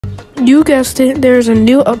You guessed it, there's a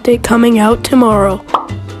new update coming out tomorrow.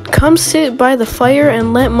 Come sit by the fire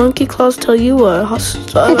and let Monkey Claus tell you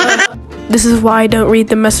this is why I don't read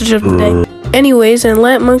the message of the day. Anyways, and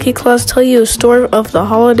let Monkey Claus tell you a story of the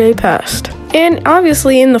holiday past. And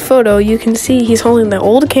obviously in the photo, you can see he's holding the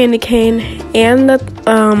old candy cane and the,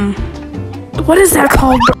 what is that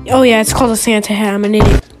called? Oh yeah, it's called a Santa hat, I'm an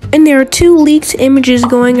idiot. And there are 2 leaked images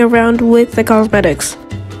going around with the cosmetics.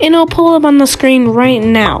 And I'll pull up on the screen right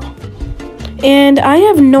now. And I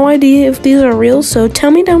have no idea if these are real, so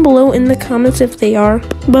tell me down below in the comments if they are.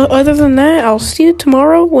 But other than that, I'll see you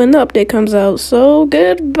tomorrow when the update comes out. So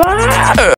goodbye!